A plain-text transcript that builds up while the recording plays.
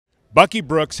Bucky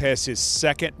Brooks has his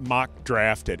second mock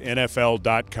draft at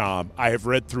NFL.com. I have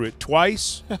read through it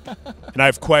twice, and I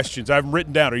have questions. I have them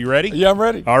written down. Are you ready? Yeah, I'm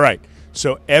ready. All right.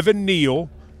 So Evan Neal,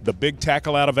 the big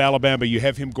tackle out of Alabama, you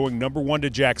have him going number 1 to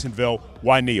Jacksonville.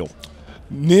 Why Neal?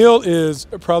 Neal is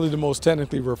probably the most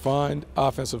technically refined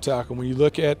offensive tackle. When you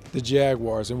look at the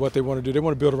Jaguars and what they want to do, they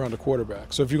want to build around the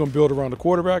quarterback. So if you're going to build around the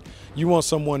quarterback, you want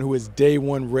someone who is day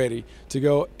one ready to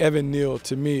go. Evan Neal,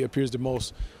 to me, appears the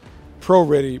most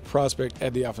pro-ready prospect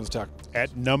at the offensive tackle.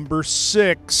 At number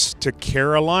 6 to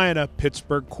Carolina,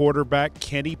 Pittsburgh quarterback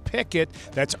Kenny Pickett.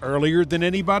 That's earlier than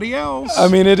anybody else. I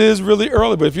mean, it is really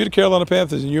early, but if you're the Carolina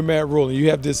Panthers and you're Matt Rule and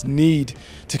you have this need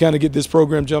to kind of get this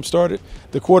program jump-started,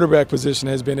 the quarterback position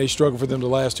has been a struggle for them the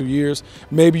last 2 years.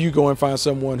 Maybe you go and find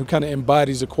someone who kind of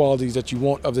embodies the qualities that you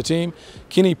want of the team.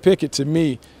 Kenny Pickett, to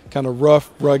me, kind of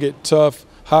rough, rugged, tough,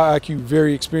 high IQ,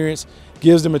 very experienced,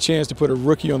 gives them a chance to put a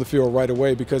rookie on the field right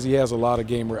away because he has a lot of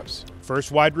game reps.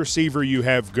 First wide receiver you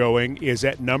have going is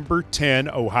at number 10,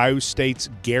 Ohio State's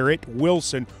Garrett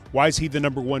Wilson. Why is he the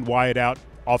number 1 wide out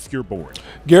off your board?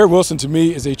 Garrett Wilson, to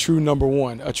me, is a true number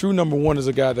 1. A true number 1 is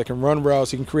a guy that can run routes.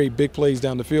 He can create big plays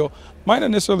down the field. Might not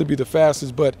necessarily be the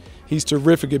fastest, but he's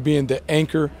terrific at being the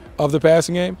anchor of the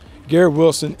passing game. Garrett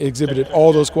Wilson exhibited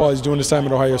all those qualities during his time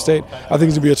at Ohio State. I think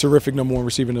he's going to be a terrific number 1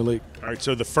 receiver in the league. All right,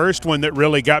 so the first one that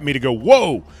really got me to go,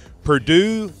 whoa,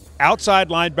 Purdue outside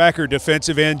linebacker,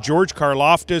 defensive end, George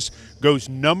Karlaftis goes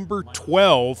number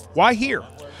 12. Why here?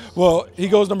 Well, he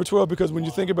goes number 12 because when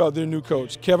you think about their new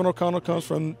coach, Kevin O'Connell comes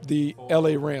from the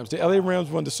L.A. Rams. The L.A. Rams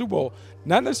won the Super Bowl,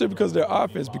 not necessarily because of their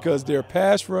offense, because their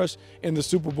pass rush in the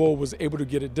Super Bowl was able to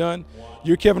get it done.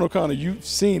 You're Kevin O'Connell. You've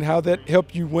seen how that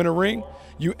helped you win a ring.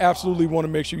 You absolutely want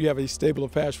to make sure you have a stable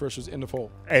of pass rushers in the fold.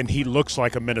 And he looks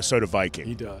like a Minnesota Viking.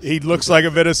 He does. He looks like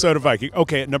a Minnesota Viking.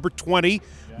 Okay, at number 20,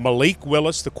 Malik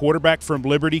Willis, the quarterback from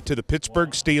Liberty to the Pittsburgh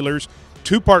Steelers.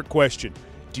 Two-part question.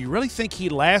 Do you really think he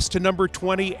lasts to number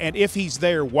 20? And if he's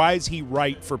there, why is he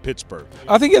right for Pittsburgh?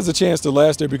 I think he has a chance to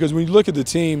last there because when you look at the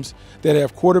teams that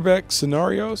have quarterback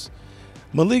scenarios,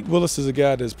 Malik Willis is a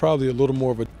guy that's probably a little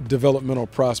more of a developmental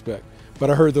prospect. But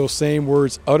I heard those same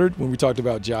words uttered when we talked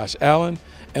about Josh Allen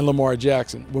and Lamar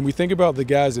Jackson. When we think about the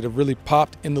guys that have really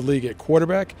popped in the league at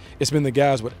quarterback, it's been the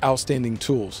guys with outstanding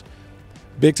tools.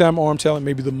 Big-time arm talent,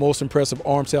 maybe the most impressive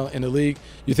arm talent in the league.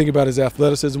 You think about his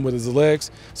athleticism with his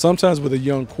legs. Sometimes with a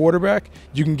young quarterback,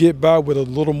 you can get by with a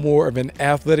little more of an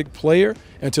athletic player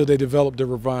until they develop the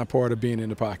refined part of being in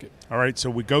the pocket. All right,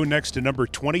 so we go next to number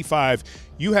 25.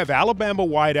 You have Alabama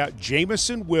wideout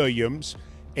Jamison Williams,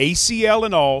 ACL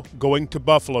and all, going to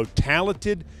Buffalo.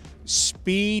 Talented,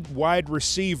 speed wide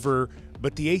receiver,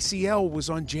 but the ACL was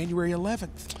on January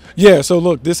 11th. Yeah, so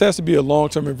look, this has to be a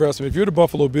long-term investment. If you're the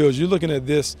Buffalo Bills, you're looking at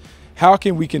this, how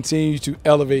can we continue to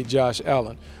elevate Josh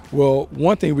Allen? Well,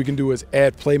 one thing we can do is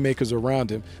add playmakers around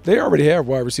him. They already have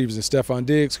wide receivers in Stephon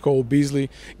Diggs, Cole Beasley,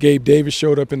 Gabe Davis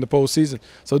showed up in the postseason.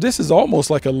 So this is almost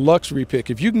like a luxury pick.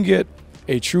 If you can get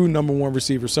a true number 1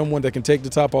 receiver, someone that can take the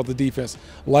top off the defense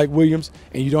like Williams,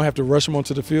 and you don't have to rush him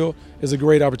onto the field, is a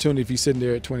great opportunity if he's sitting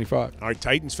there at 25. All right,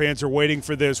 Titans fans are waiting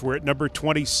for this. We're at number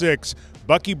 26.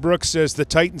 Bucky Brooks says the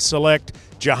Titans select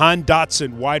Jahan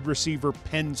Dotson, wide receiver,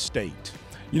 Penn State.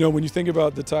 You know, when you think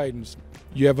about the Titans,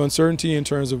 you have uncertainty in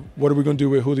terms of what are we going to do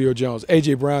with Julio Jones.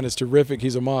 A.J. Brown is terrific.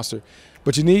 He's a monster.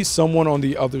 But you need someone on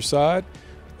the other side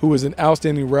who is an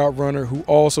outstanding route runner who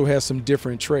also has some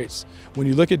different traits. When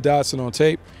you look at Dotson on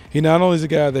tape, he not only is a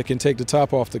guy that can take the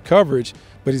top off the coverage,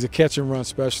 but he's a catch-and-run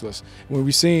specialist. When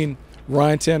we've seen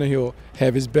Ryan Tannehill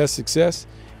have his best success,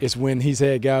 it's when he's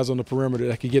had guys on the perimeter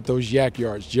that can get those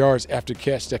yards after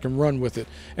catch, that can run with it.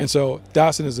 And so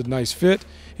Dotson is a nice fit.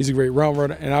 He's a great route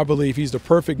runner, and I believe he's the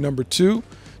perfect number 2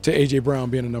 to A.J. Brown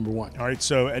being a number 1. All right,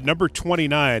 so at number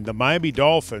 29, the Miami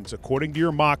Dolphins, according to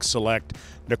your mock select,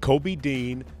 Nakobe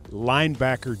Dean,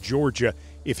 linebacker, Georgia.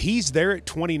 If he's there at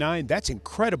 29, that's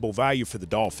incredible value for the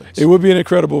Dolphins. It would be an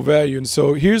incredible value. And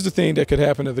so here's the thing that could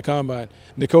happen at the Combine.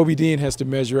 Nakobe Dean has to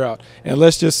measure out. And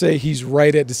let's just say he's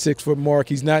right at the 6-foot mark.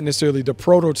 He's not necessarily the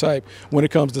prototype when it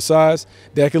comes to size.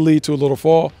 That could lead to a little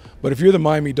fall. But if you're the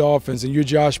Miami Dolphins and you're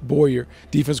Josh Boyer,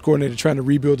 defense coordinator, trying to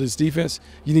rebuild his defense,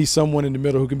 you need someone in the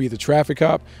middle who can be the traffic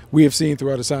cop. We have seen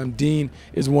throughout the time Dean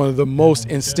is one of the most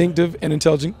instinctive and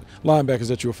intelligent linebackers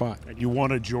that you'll find. And you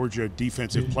want a Georgia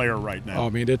defensive player right now. Oh, I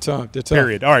mean, they're tough. They're tough.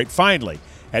 Period. All right, finally,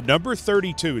 at number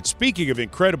 32, and speaking of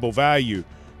incredible value,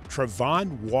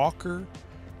 Travon Walker,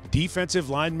 defensive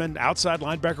lineman, outside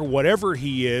linebacker, whatever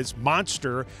he is,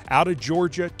 monster, out of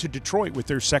Georgia to Detroit with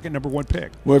their second number 1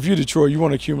 pick. Well, if you're Detroit, you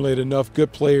want to accumulate enough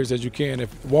good players as you can.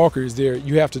 If Walker is there,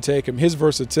 you have to take him. His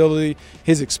versatility,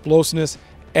 his explosiveness,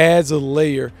 adds a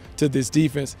layer to this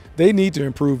defense. They need to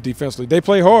improve defensively. They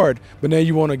play hard, but now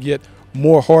you want to get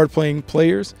more hard-playing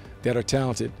players that are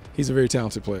talented. He's a very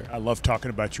talented player. I love talking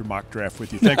about your mock draft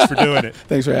with you. Thanks for doing it.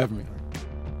 Thanks for having me.